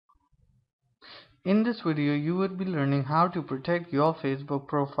In this video, you would be learning how to protect your Facebook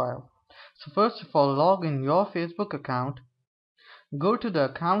profile. So first of all, log in your Facebook account, go to the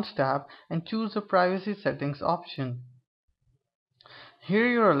Accounts tab and choose the Privacy Settings option. Here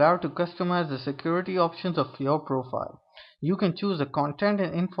you're allowed to customize the security options of your profile. You can choose the content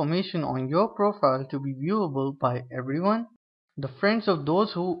and information on your profile to be viewable by everyone, the friends of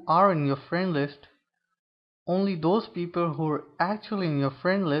those who are in your friend list, only those people who are actually in your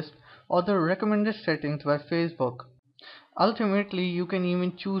friend list, or the recommended settings by Facebook. Ultimately, you can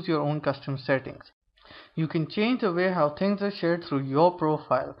even choose your own custom settings. You can change the way how things are shared through your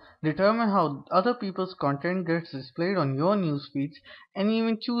profile, determine how other people's content gets displayed on your news feeds, and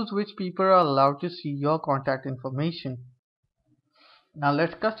even choose which people are allowed to see your contact information. Now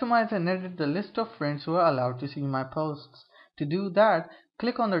let's customize and edit the list of friends who are allowed to see my posts. To do that,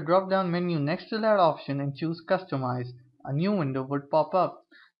 click on the drop-down menu next to that option and choose Customize. A new window would pop up.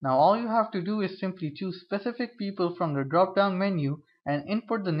 Now all you have to do is simply choose specific people from the drop-down menu and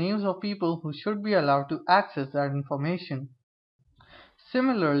input the names of people who should be allowed to access that information.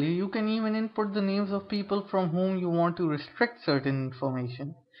 Similarly, you can even input the names of people from whom you want to restrict certain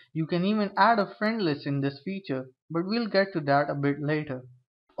information. You can even add a friend list in this feature, but we'll get to that a bit later.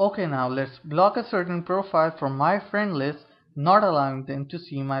 Okay, now let's block a certain profile from my friend list, not allowing them to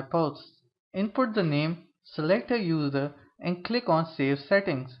see my posts. Input the name, select a user, and click on Save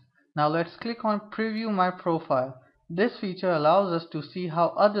Settings. Now let's click on Preview My Profile. This feature allows us to see how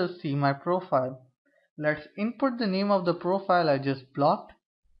others see my profile. Let's input the name of the profile I just blocked.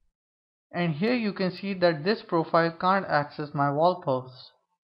 And here you can see that this profile can't access my wall posts.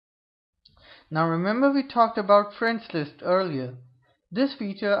 Now remember we talked about friends list earlier. This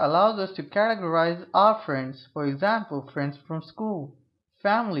feature allows us to categorize our friends, for example, friends from school,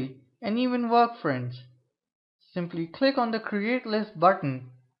 family, and even work friends. Simply click on the Create List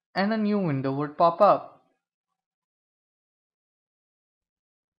button and a new window would pop up.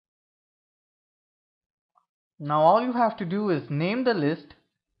 Now all you have to do is name the list,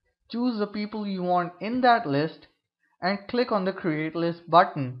 choose the people you want in that list, and click on the Create List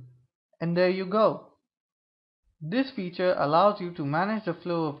button. And there you go. This feature allows you to manage the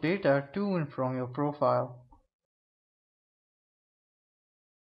flow of data to and from your profile.